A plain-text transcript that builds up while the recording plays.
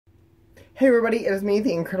Hey everybody, it is me,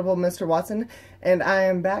 the incredible Mr. Watson, and I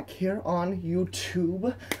am back here on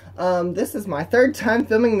YouTube. This is my third time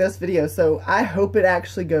filming this video, so I hope it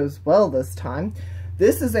actually goes well this time.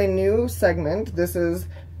 This is a new segment. This is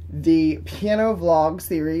the piano vlog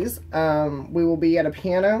series. We will be at a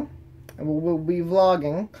piano, and we'll be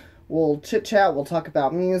vlogging. We'll chit-chat, we'll talk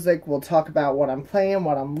about music, we'll talk about what I'm playing,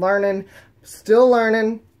 what I'm learning. Still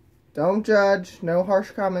learning. Don't judge. No harsh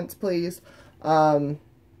comments, please.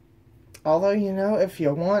 Although, you know, if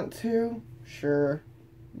you want to, sure,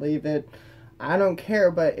 leave it. I don't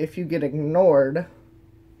care, but if you get ignored,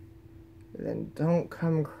 then don't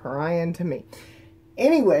come crying to me.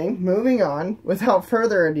 Anyway, moving on, without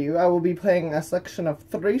further ado, I will be playing a selection of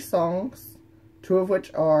 3 songs, 2 of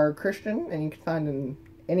which are Christian, and you can find in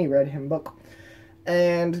any red hymn book.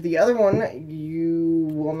 And the other one, you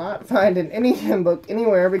will not find in any hymn book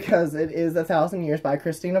anywhere because it is 1,000 Years by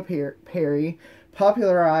Christina Perry,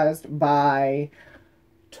 popularized by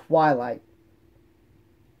Twilight.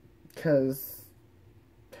 Because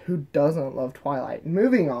who doesn't love Twilight?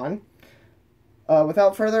 Moving on,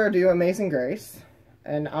 without further ado, Amazing Grace.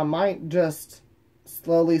 And I might just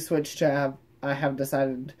slowly switch to I have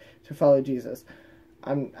decided to follow Jesus.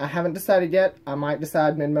 I haven't decided yet. I might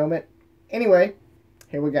decide mid-moment. Anyway,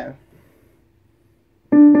 here we go.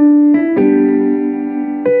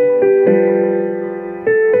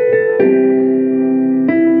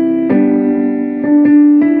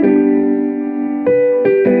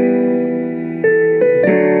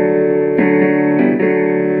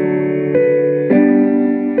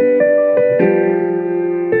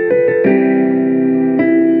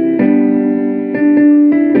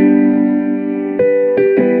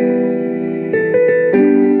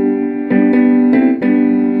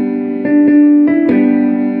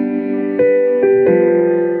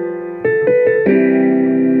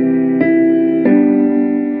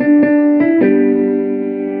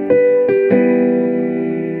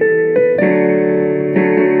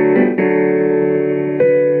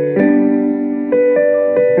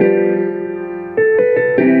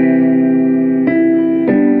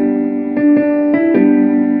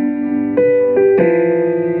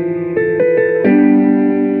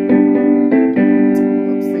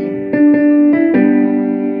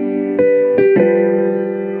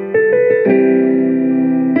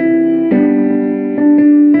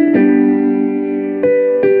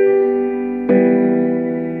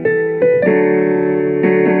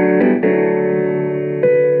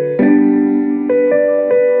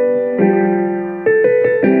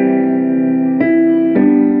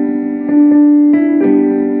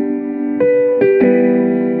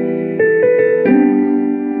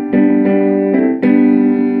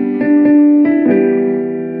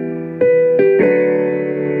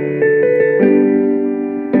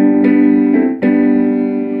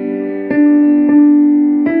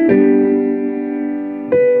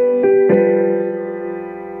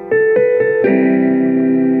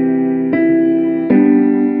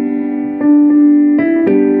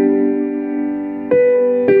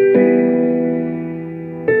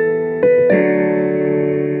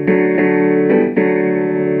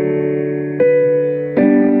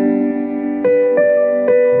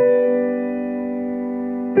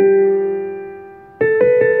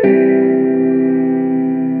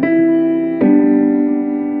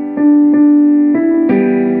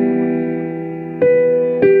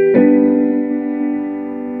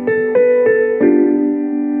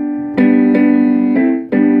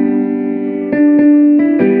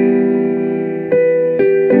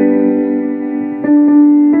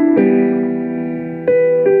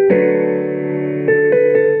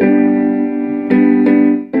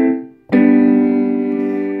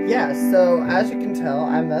 So, as you can tell,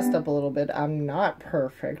 I messed up a little bit. I'm not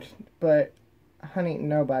perfect, but, honey,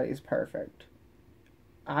 nobody's perfect.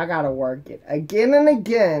 I gotta work it again and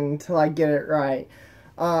again till I get it right.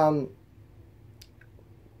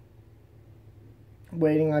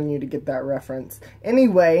 Waiting on you to get that reference.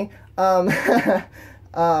 Anyway,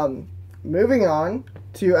 moving on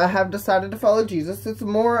to I have decided to follow Jesus. It's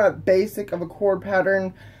more basic of a chord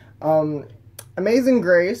pattern. Amazing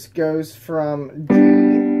Grace goes from G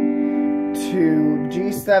to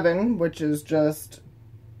G7, which is just,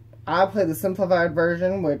 I play the simplified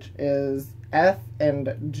version, which is F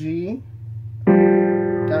and G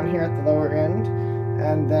down here at the lower end,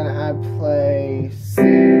 and then I play C,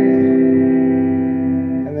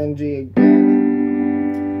 and then G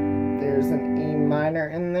again. There's an E minor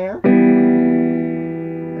in there, or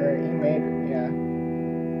E major, yeah,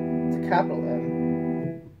 it's a capital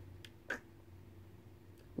M.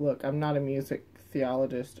 Look, I'm not a music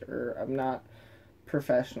theologist, or I'm not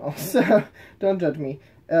professional, so don't judge me.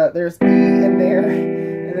 there's E in there,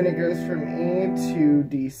 and then it goes from E to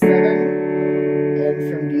D7, and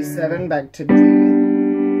from D7 back to D,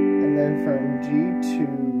 and then from G to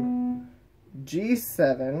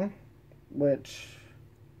G7, which,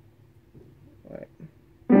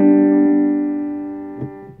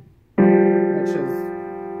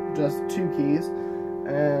 is just 2 keys,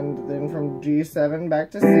 and then from G7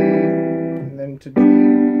 back to C, and then to D,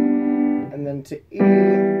 and then to E,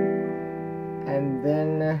 and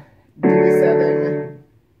then D7,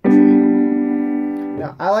 G.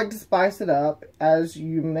 Now, I like to spice it up, as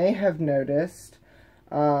you may have noticed,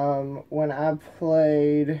 when I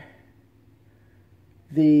played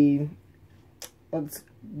the, let's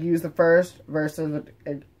use the first verse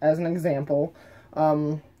as an example.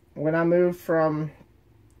 When I moved from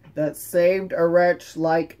that saved a wretch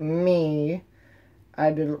like me,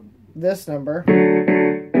 I did this number,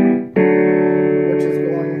 which is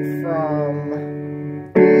going from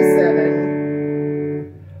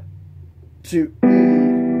D7 to E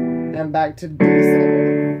and back to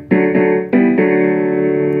D7.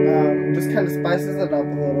 Just kind of spices it up a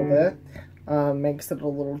little bit, makes it a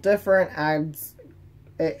little different,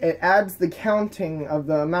 it adds the counting of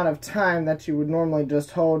the amount of time that you would normally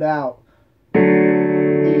just hold out E.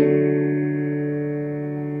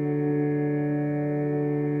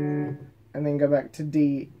 And then go back to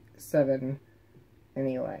D7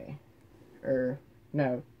 anyway. Or,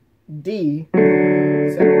 no, D7,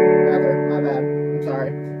 rather, my bad, I'm sorry.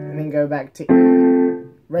 And then go back to E,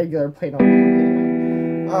 regular plain old E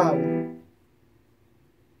anyway.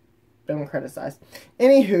 Don't criticize.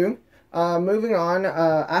 Anywho, moving on,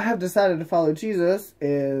 I have decided to follow Jesus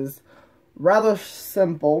is rather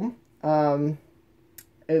simple.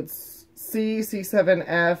 It's C, C7,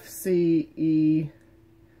 F, C, E,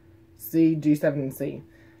 C, G7, and C.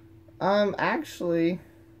 Actually,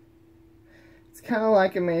 it's kind of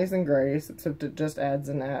like Amazing Grace, except it just adds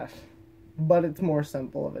an F. But it's more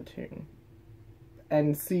simple of a tune.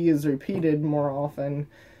 And C is repeated more often,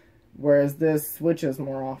 whereas this switches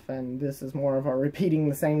more often. This is more of a repeating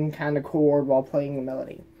the same kind of chord while playing the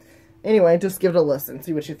melody. Anyway, just give it a listen,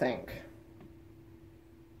 see what you think.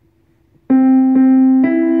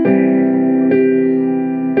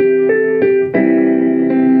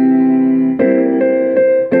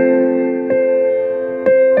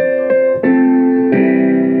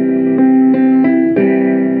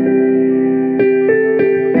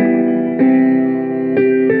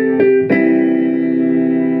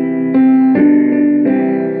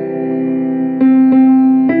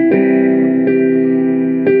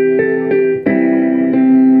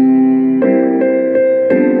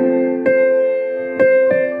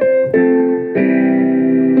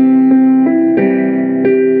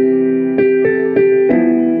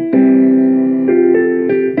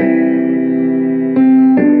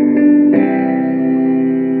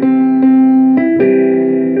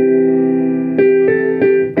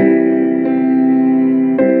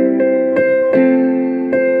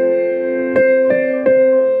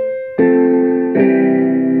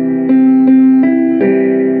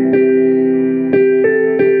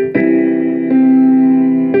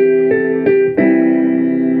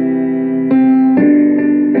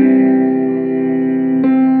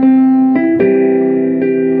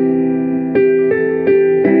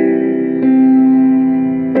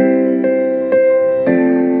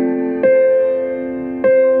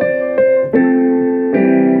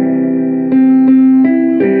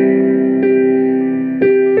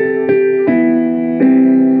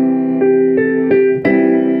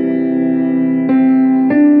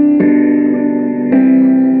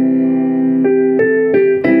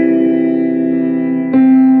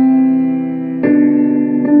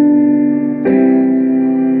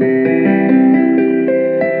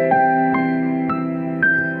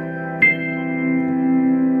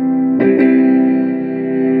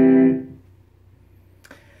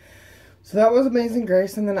 So that was Amazing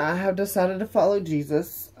Grace, and then I have decided to follow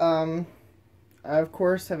Jesus. I, of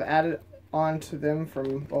course, have added on to them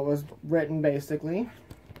from what was written, basically.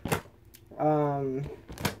 We're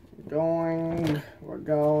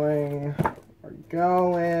going.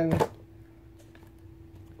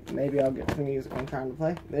 Maybe I'll get to the music I'm trying to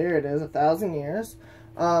play. There it is, 1,000 Years.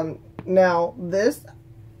 Now,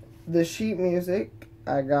 the sheet music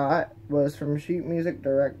I got was from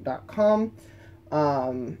sheetmusicdirect.com.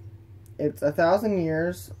 It's 1,000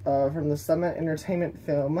 Years from the Summit Entertainment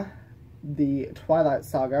film, The Twilight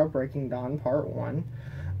Saga, Breaking Dawn, Part 1.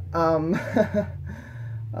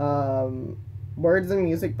 Words and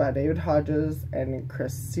music by David Hodges and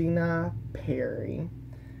Christina Perry.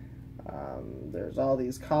 There's all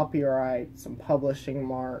these copyrights and publishing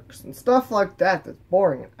marks and stuff like that that's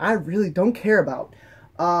boring. I really don't care about.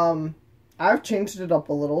 I've changed it up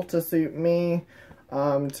a little to suit me,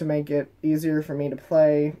 to make it easier for me to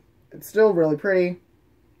play. It's still really pretty.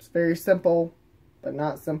 It's very simple, but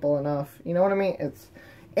not simple enough. You know what I mean?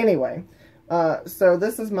 Anyway, so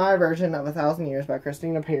this is my version of 1,000 Years by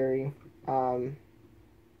Christina Perri.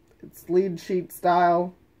 It's lead sheet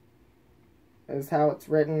style is how it's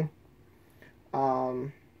written.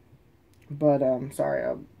 Sorry,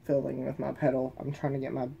 I'm fiddling with my pedal. I'm trying to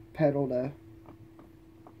get my pedal to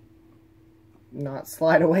not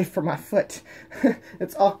slide away from my foot.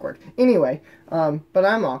 It's awkward. Anyway, but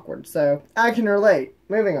I'm awkward, so I can relate.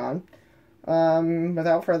 Moving on.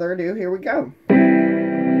 Without further ado, here we go.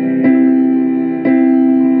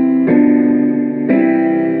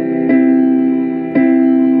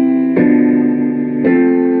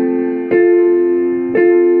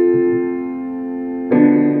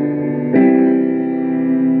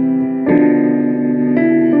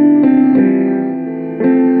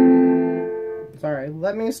 Sorry,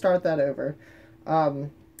 let me start that over. I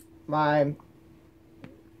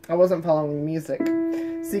wasn't following the music.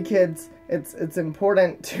 See, kids, it's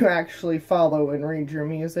important to actually follow and read your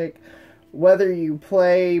music. Whether you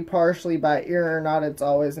play partially by ear or not, it's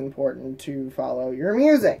always important to follow your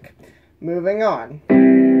music. Moving on.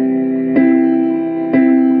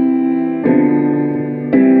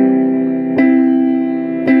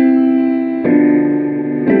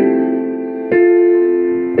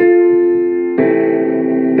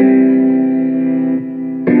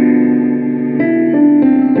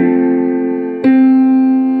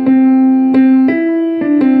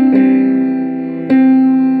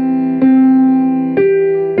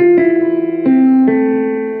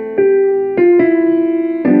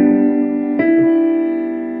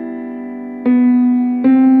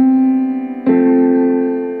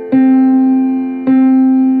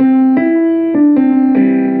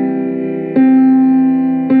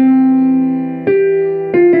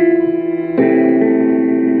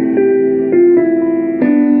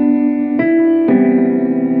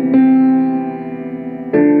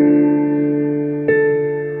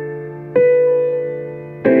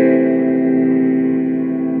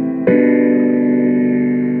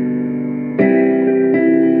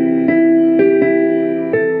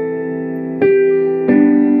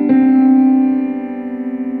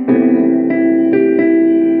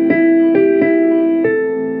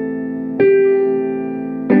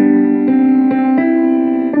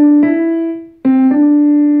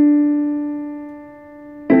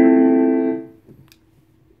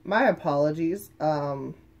 My apologies.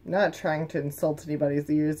 Not trying to insult anybody's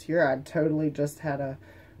ears here. I totally just had a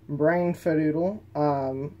brain fadoodle.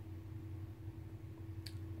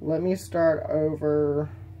 Let me start over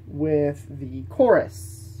with the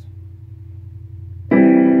chorus.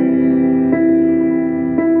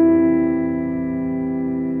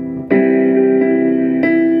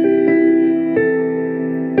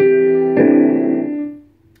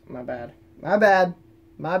 My bad. My bad.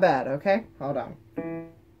 My bad, okay? Hold on.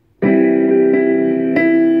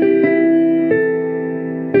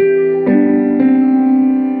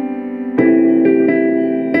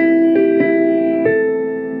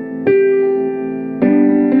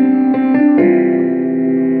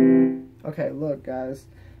 Okay, look, guys.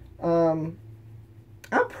 I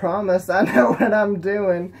promise I know what I'm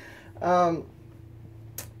doing.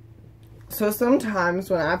 So sometimes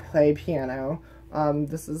when I play piano,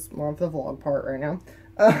 this is more of the vlog part right now,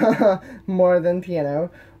 more than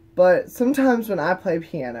piano, but sometimes when I play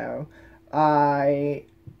piano,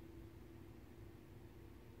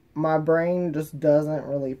 my brain just doesn't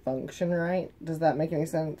really function right. Does that make any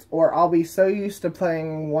sense? Or I'll be so used to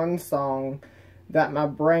playing one song that my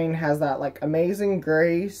brain has that, like, Amazing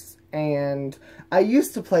Grace, and I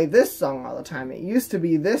used to play this song all the time. It used to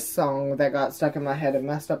be this song that got stuck in my head and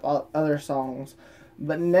messed up all other songs.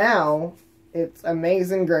 But now, it's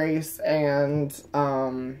Amazing Grace, and,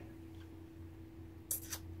 I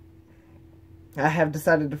have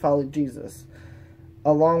decided to follow Jesus.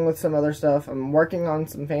 Along with some other stuff. I'm working on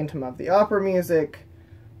some Phantom of the Opera music.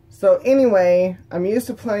 So anyway, I'm used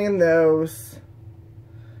to playing those.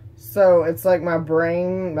 So it's like my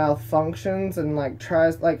brain malfunctions and like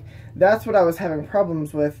tries, like, that's what I was having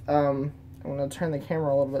problems with. I'm going to turn the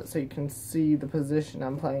camera a little bit so you can see the position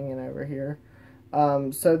I'm playing in over here.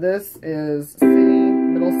 So this is C,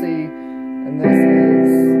 middle C, and this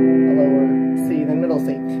is a lower C, then middle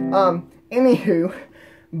C. Anywho,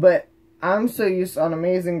 but I'm so used on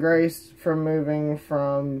Amazing Grace from moving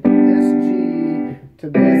from this G to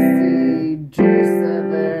this C,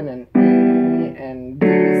 G7, and E, and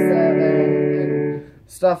D7,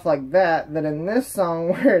 stuff like that, that in this song,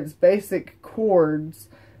 where it's basic chords,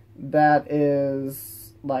 that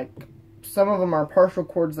is, like, some of them are partial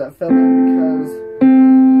chords that fill in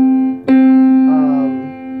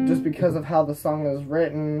just because of how the song is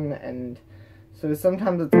written, and so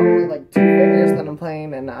sometimes it's only like 2 fingers that I'm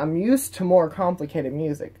playing, and I'm used to more complicated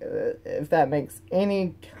music, if that makes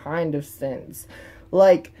any kind of sense.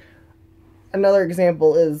 Like, another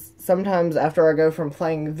example is sometimes after I go from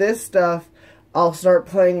playing this stuff, I'll start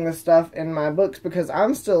playing the stuff in my books, because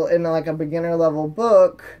I'm still in like a beginner level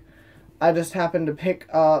book. I just happened to pick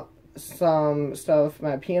up some stuff.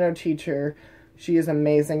 My piano teacher, she is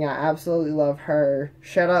amazing. I absolutely love her.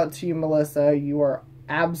 Shout out to you, Melissa. You are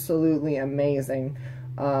absolutely amazing.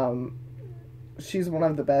 She's one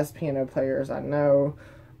of the best piano players I know.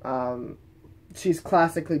 She's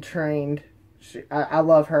classically trained. I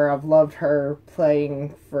love her. I've loved her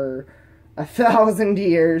playing for 1,000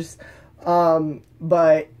 years.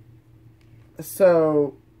 But,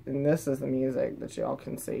 so, and this is the music that y'all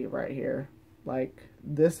can see right here. Like,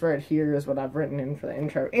 this right here is what I've written in for the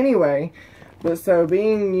intro. Anyway, but so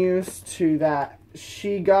being used to that,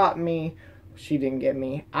 she didn't get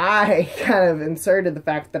me. I kind of inserted the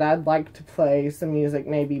fact that I'd like to play some music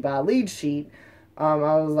maybe by lead sheet. I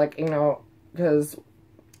was like, you know, because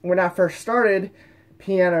when I first started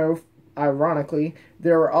piano, ironically,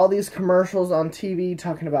 there were all these commercials on TV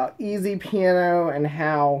talking about easy piano and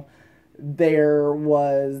how there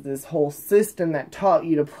was this whole system that taught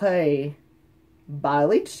you to play by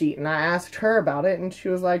lead sheet. And I asked her about it, and she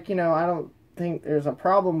was like, you know, I don't think there's a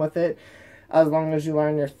problem with it as long as you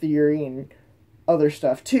learn your theory and other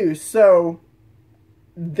stuff too. So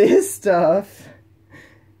this stuff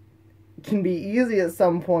can be easy at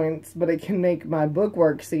some points, but it can make my book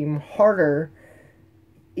work seem harder,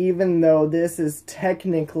 even though this is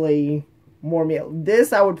technically more me.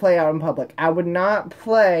 This I would play out in public. I would not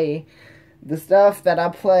play the stuff that I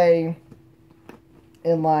play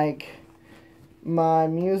in, like, my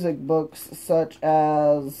music books, such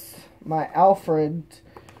as my Alfred,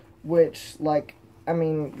 which, like, I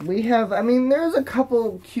mean, there's a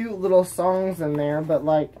couple cute little songs in there, but,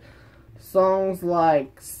 like, songs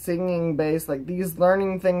like singing based, like these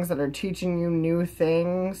learning things that are teaching you new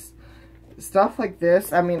things, stuff like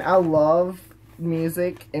this. I mean, I love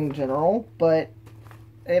music in general, but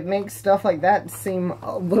it makes stuff like that seem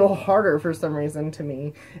a little harder for some reason to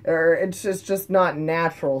me, or it's just not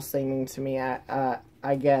natural seeming to me. I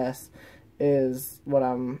guess is what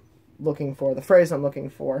I'm looking for, the phrase I'm looking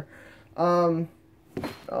for.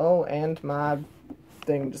 Oh, and my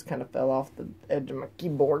thing just kind of fell off the edge of my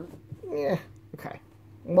keyboard. Yeah, okay.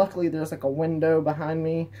 Luckily, there's like a window behind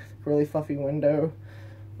me, a really fluffy window,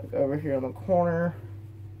 like over here in the corner,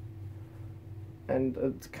 and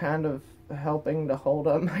it's kind of helping to hold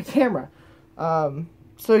up my camera.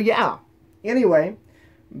 So yeah. Anyway,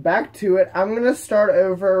 back to it. I'm gonna start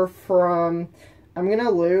over from. I'm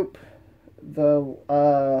gonna loop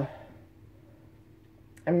the.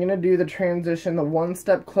 I'm gonna do the transition, the one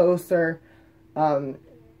step closer, or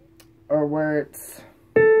where it's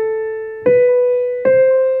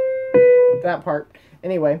that part.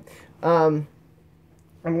 Anyway, I'm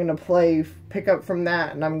gonna pick up from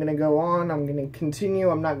that, and I'm gonna go on. I'm gonna continue.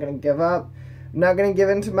 I'm not gonna give up. I'm not gonna give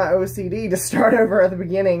in to my OCD to start over at the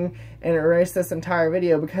beginning and erase this entire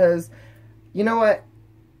video, because you know what?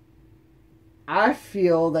 I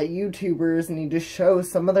feel that YouTubers need to show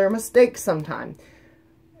some of their mistakes sometimes.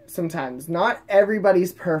 Not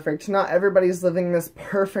everybody's perfect. Not everybody's living this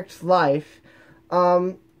perfect life.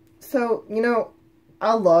 So, you know,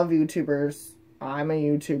 I love YouTubers. I'm a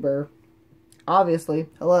YouTuber. Obviously.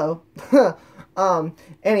 Hello.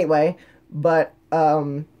 Anyway, but,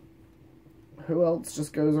 who else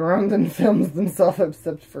just goes around and films themselves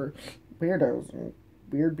except for weirdos and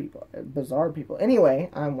weird people, bizarre people? Anyway,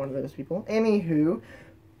 I'm one of those people. Anywho,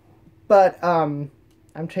 but,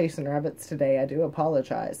 I'm chasing rabbits today. I do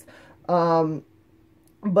apologize.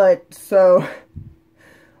 But, so,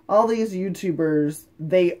 all these YouTubers,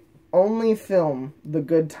 they only film the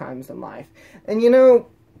good times in life. And, you know,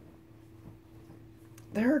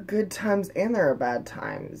 there are good times and there are bad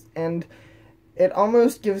times. And it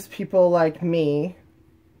almost gives people like me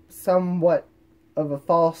somewhat of a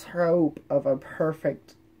false hope of a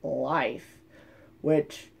perfect life.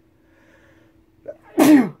 Which,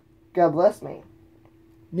 God bless me.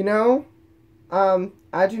 You know,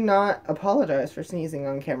 I do not apologize for sneezing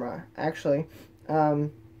on camera. Actually,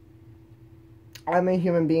 I'm a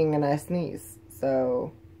human being and I sneeze.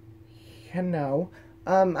 So, you know,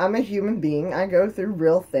 I'm a human being. I go through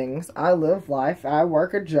real things. I live life. I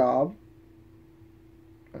work a job.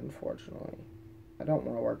 Unfortunately, I don't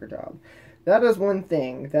want to work a job. That is one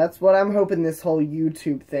thing. That's what I'm hoping this whole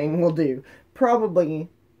YouTube thing will do. Probably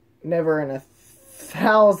never in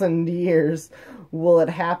 1,000 years will it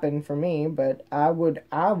happen for me, but I would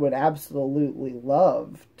absolutely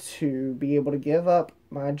love to be able to give up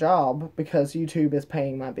my job because YouTube is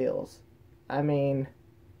paying my bills. I mean,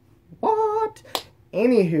 what?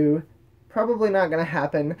 Anywho, probably not gonna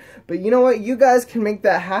happen, but you know what? You guys can make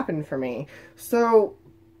that happen for me. So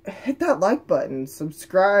hit that like button,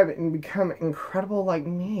 subscribe, and become incredible like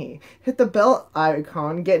me. Hit the bell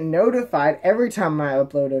icon, get notified every time I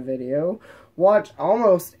upload a video, watch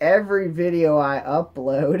almost every video I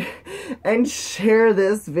upload, and share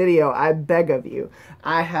this video, I beg of you.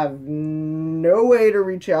 I have no way to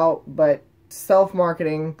reach out but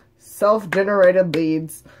self-marketing, self-generated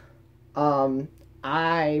leads.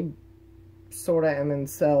 I sort of am in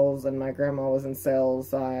sales, and my grandma was in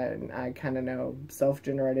sales. I kind of know,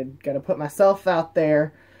 self-generated. Got to put myself out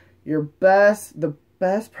there. The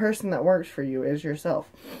best person that works for you is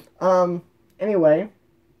yourself. Anyway,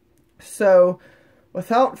 so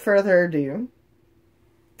without further ado,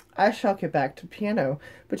 I shall get back to piano.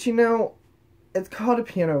 But you know, it's called a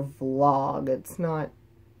piano vlog. It's not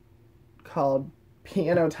called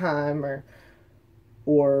piano time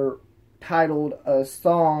or titled a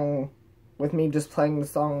song with me just playing the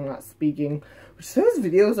song, not speaking. Which those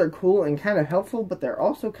videos are cool and kind of helpful, but they're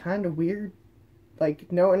also kind of weird.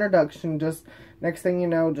 Like, no introduction, just next thing you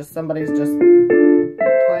know, just somebody's just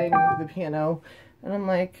playing the piano. And I'm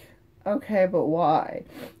like, okay, but why?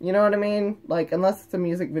 You know what I mean? Like, unless it's a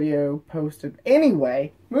music video posted.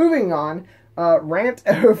 Anyway, moving on. Rant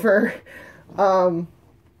over.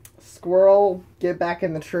 Squirrel, get back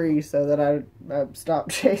in the tree so that I stop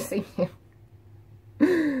chasing you.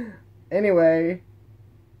 Anyway,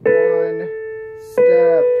 one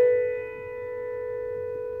step.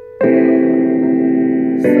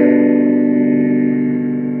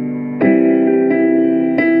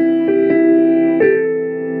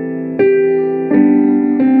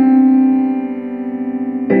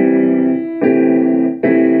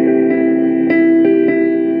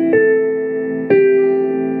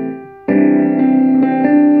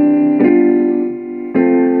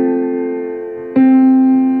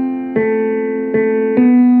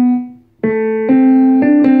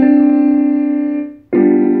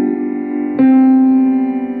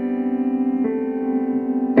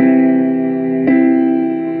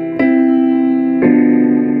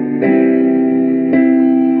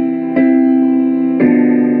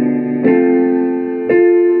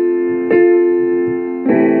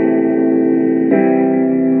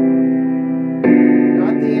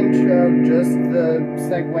 Just the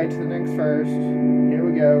segue to the next verse. Here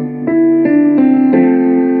we go.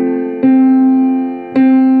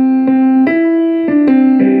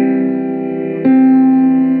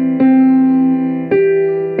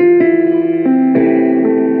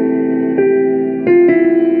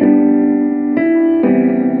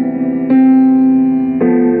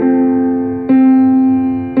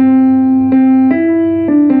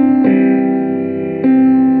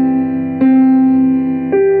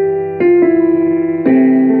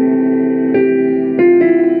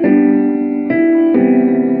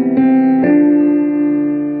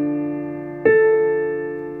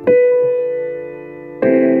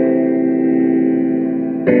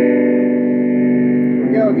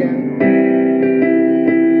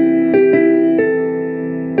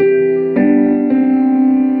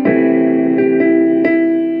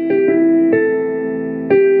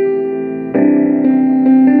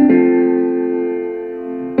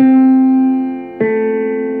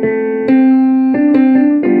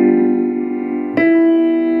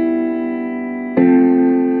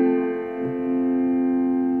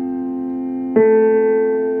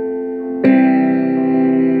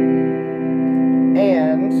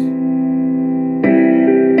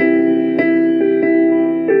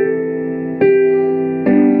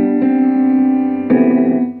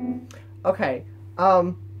 Okay,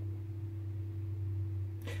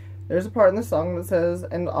 there's a part in the song that says,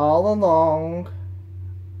 and all along,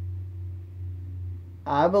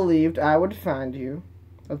 I believed I would find you.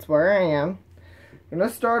 That's where I am. I'm gonna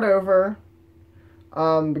start over,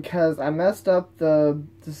 because I messed up the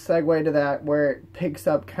segue to that, where it picks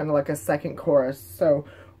up kind of like a second chorus. So,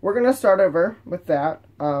 we're gonna start over with that,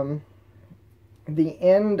 the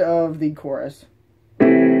end of the chorus.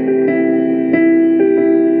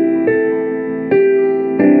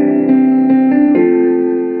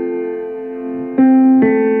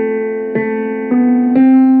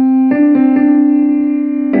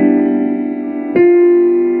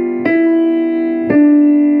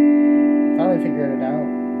 Figured it out.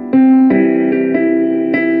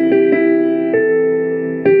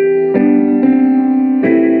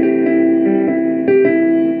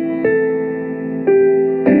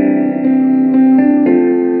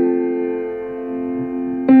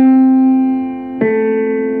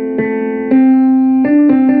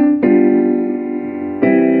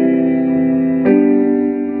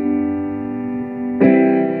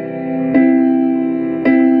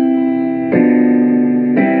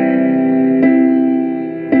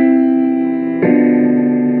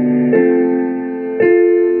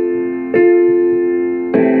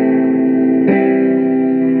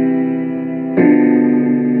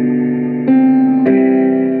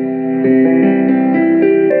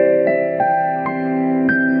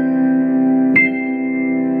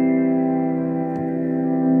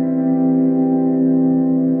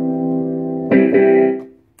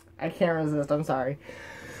 I can't resist. I'm sorry.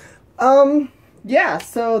 Yeah,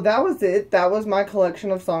 so that was it. That was my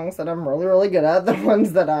collection of songs that I'm really, really good at. The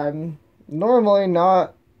ones that I'm normally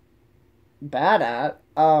not bad at.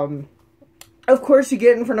 Of course, you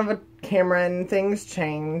get in front of a camera and things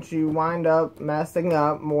change. You wind up messing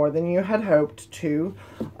up more than you had hoped to.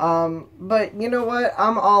 But you know what?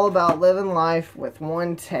 I'm all about living life with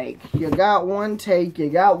one take. You got one take. You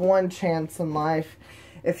got one chance in life.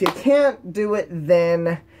 If you can't do it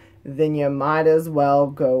then you might as well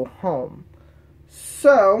go home.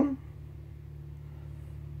 So,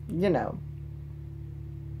 you know,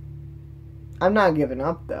 I'm not giving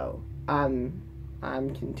up though. I'm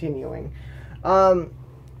continuing.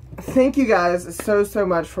 Thank you guys so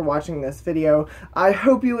much for watching this video. I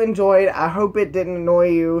hope you enjoyed. I hope it didn't annoy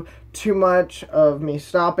you too much of me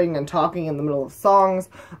stopping and talking in the middle of songs.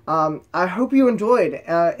 I hope you enjoyed.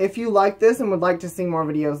 If you like this and would like to see more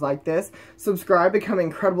videos like this, subscribe, become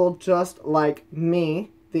incredible just like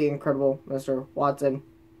me, the incredible Mr. Watson.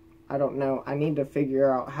 I don't know. I need to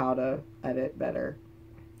figure out how to edit better.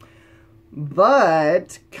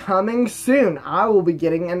 But coming soon, I will be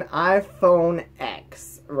getting an iPhone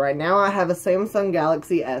X. Right now I have a Samsung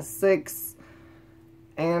Galaxy S6,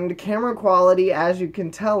 and camera quality, as you can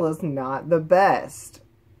tell, is not the best.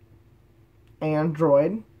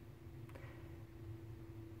 Android,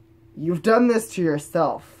 you've done this to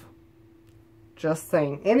yourself. Just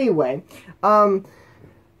saying. Anyway,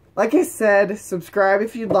 like I said, subscribe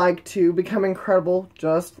if you'd like to. Become incredible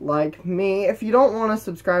just like me. If you don't want to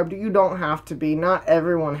subscribe, you don't have to be. Not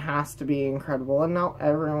everyone has to be incredible. And not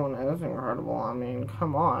everyone is incredible. I mean,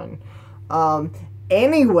 come on.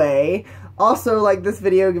 Anyway, also like this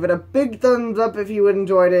video. Give it a big thumbs up if you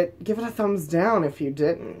enjoyed it. Give it a thumbs down if you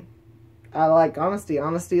didn't. I like honesty.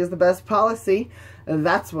 Honesty is the best policy.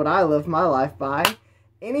 That's what I live my life by.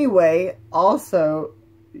 Anyway, also,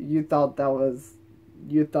 you thought that was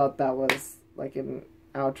like an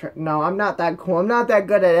outro. No, I'm not that cool. I'm not that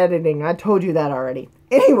good at editing. I told you that already.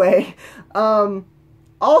 Anyway,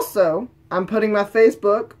 also, I'm putting my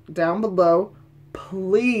Facebook down below.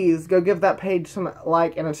 Please go give that page some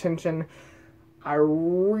like and attention. I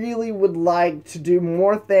really would like to do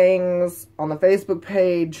more things on the Facebook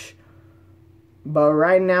page, but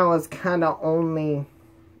right now it's kind of only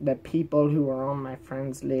the people who are on my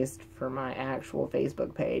friends list for my actual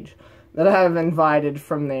Facebook page that I have invited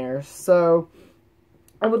from there. So,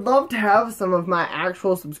 I would love to have some of my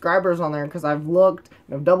actual subscribers on there, because I've looked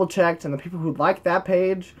and I've double checked, and the people who like that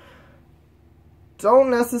page don't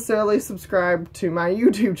necessarily subscribe to my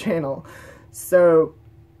YouTube channel. So,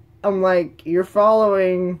 I'm like, you're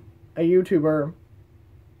following a YouTuber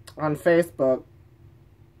on Facebook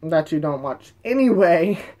that you don't watch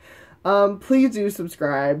anyway. Please do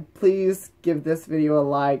subscribe. Please give this video a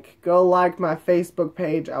like. Go like my Facebook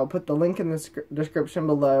page. I'll put the link in the description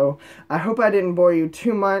below. I hope I didn't bore you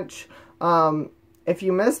too much. If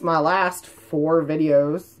you missed my last 4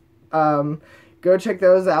 videos, go check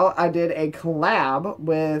those out. I did a collab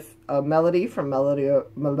with a Melody from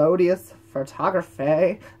Melodious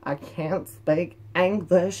Photography. I can't speak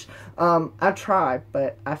English. I try,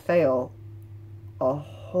 but I fail a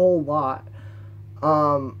whole lot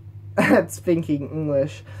at speaking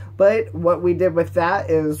English. But what we did with that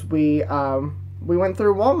is we went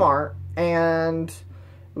through Walmart, and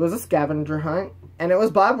it was a scavenger hunt, and it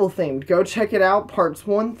was Bible themed. Go check it out. Parts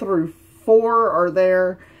 1 through 4 are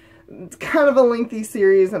there. It's kind of a lengthy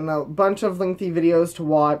series and a bunch of lengthy videos to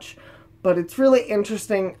watch, but it's really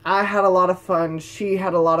interesting. I had a lot of fun. She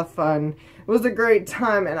had a lot of fun. It was a great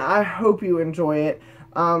time, and I hope you enjoy it.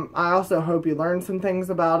 I also hope you learned some things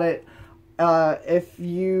about it. If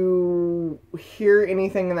you hear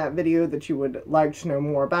anything in that video that you would like to know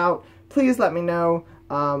more about, please let me know.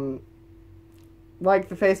 Like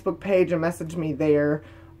the Facebook page and message me there.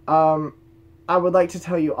 I would like to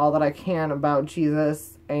tell you all that I can about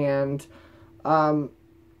Jesus and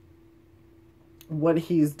what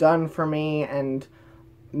he's done for me, and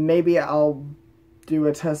maybe I'll do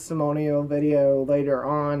a testimonial video later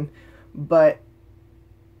on. But,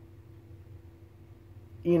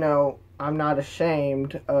 you know, I'm not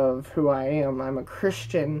ashamed of who I am. I'm a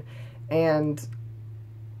Christian, and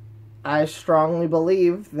I strongly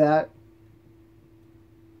believe that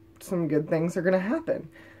some good things are going to happen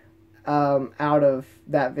out of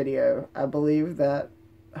that video. I believe that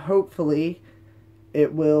hopefully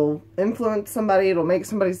it will influence somebody, it'll make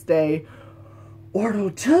somebody's day, or it'll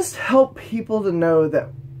just help people to know that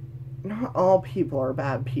not all people are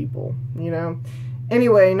bad people, you know?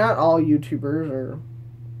 Anyway, not all YouTubers are,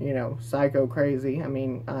 you know, psycho crazy. I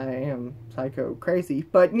mean, I am psycho crazy,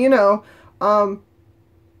 but, you know, I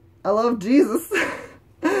love Jesus.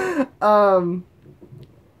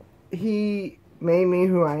 he made me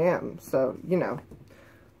who I am, so, you know.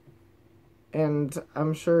 And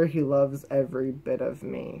I'm sure he loves every bit of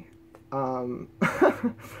me.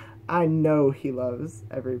 I know he loves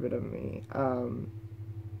every bit of me.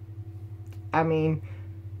 I mean,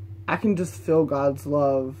 I can just feel God's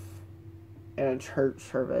love in a church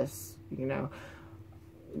service, you know.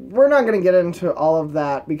 We're not going to get into all of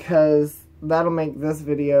that because that'll make this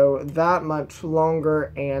video that much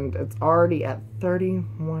longer, and it's already at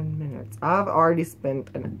 31 minutes. I've already spent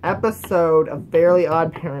an episode of Fairly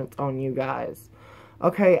Odd Parents on you guys.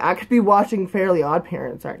 Okay, I could be watching Fairly Odd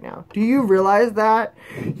Parents right now. Do you realize that?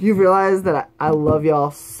 You realize that I love y'all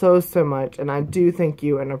so much, and I do thank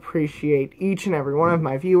you and appreciate each and every one of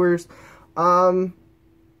my viewers.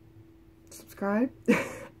 Subscribe.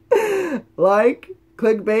 Like.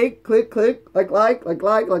 Clickbait. Click.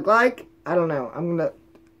 Like. I don't know.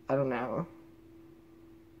 I don't know.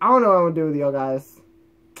 I don't know what I'm gonna do with y'all guys.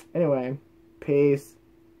 Anyway, peace.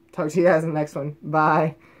 Talk to you guys in the next one.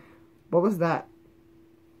 Bye. What was that?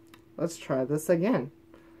 Let's try this again.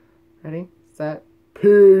 Ready, set,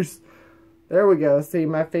 peace. There we go. See,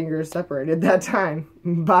 my fingers separated that time.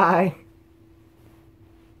 Bye.